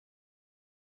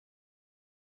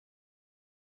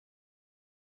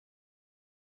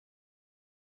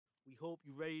We hope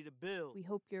you're ready to build. We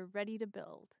hope you're ready to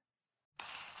build.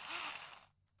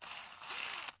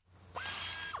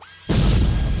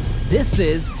 This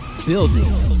is Building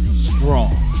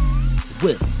Strong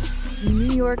with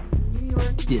New York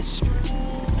District.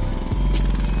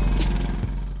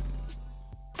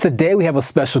 Today we have a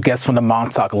special guest from the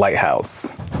Montauk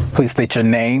Lighthouse. Please state your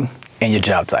name and your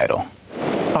job title.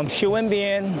 I'm Shu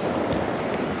Bien.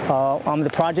 I'm the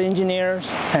project engineer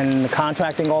and the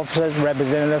contracting officer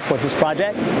representative for this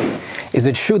project. Is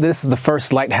it true this is the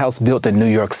first lighthouse built in New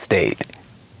York State?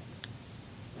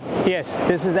 Yes,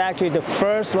 this is actually the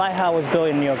first lighthouse built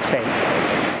in New York State.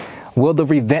 Will the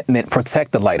revetment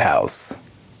protect the lighthouse?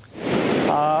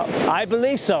 I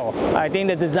believe so. I think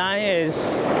the design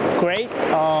is great.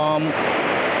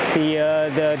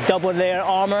 The double layer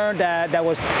armor that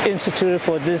was instituted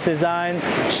for this design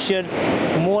should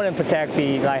more than protect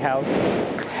the lighthouse.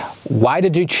 Why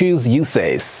did you choose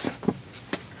USACE?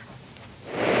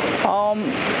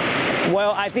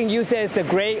 Well, I think USACE is a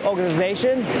great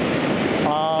organization.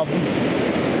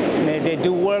 They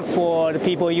do work for the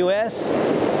people of U.S.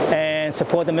 and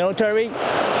support the military.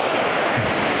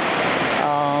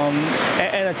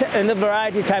 And the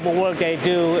variety type of work they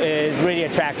do is really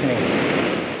attracts me.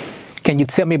 Can you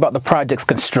tell me about the project's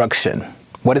construction?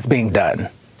 What is being done?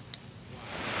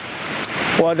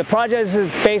 Well, the project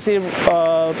is basically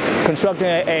constructing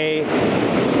a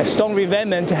stone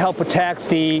revetment to help protect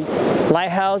the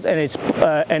lighthouse and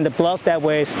and the bluff that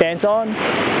way it stands on.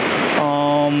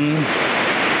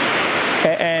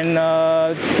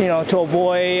 To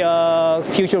avoid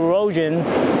future erosion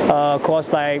caused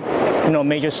by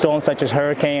major storms such as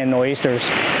hurricane and nor'easters.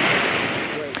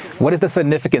 What is the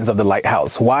significance of the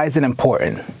lighthouse? Why is it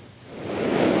important?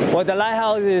 Well, the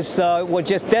lighthouse was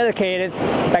just dedicated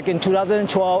back in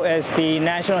 2012 as the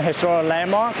National Historic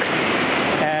Landmark.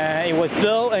 It was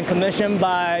built and commissioned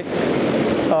by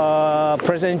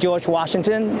President George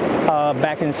Washington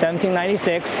back in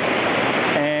 1796.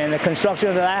 And the construction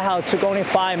of the lighthouse took only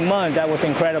 5 months. That was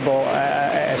incredible,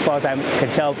 as far as I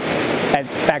could tell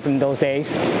back in those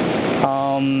days.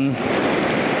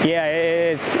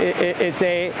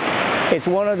 It's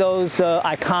one of those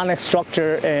iconic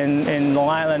structures in Long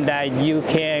Island that you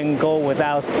can go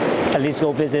without at least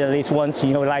go visit at least once in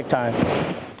your lifetime.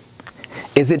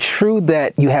 Is it true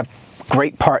that you have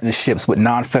great partnerships with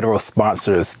non-federal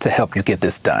sponsors to help you get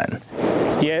this done?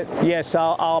 Yes,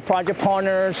 our project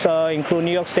partners include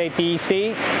New York State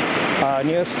DEC,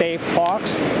 New York State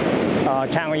Parks,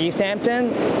 Town of East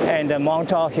Hampton, and the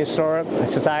Montauk Historic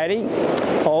Society.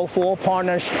 All 4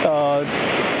 partners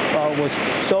was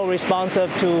so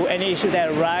responsive to any issue that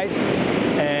arise,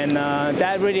 and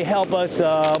that really helped us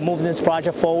move this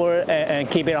project forward and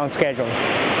keep it on schedule.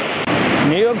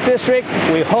 New York District,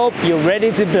 we hope you're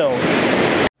ready to build.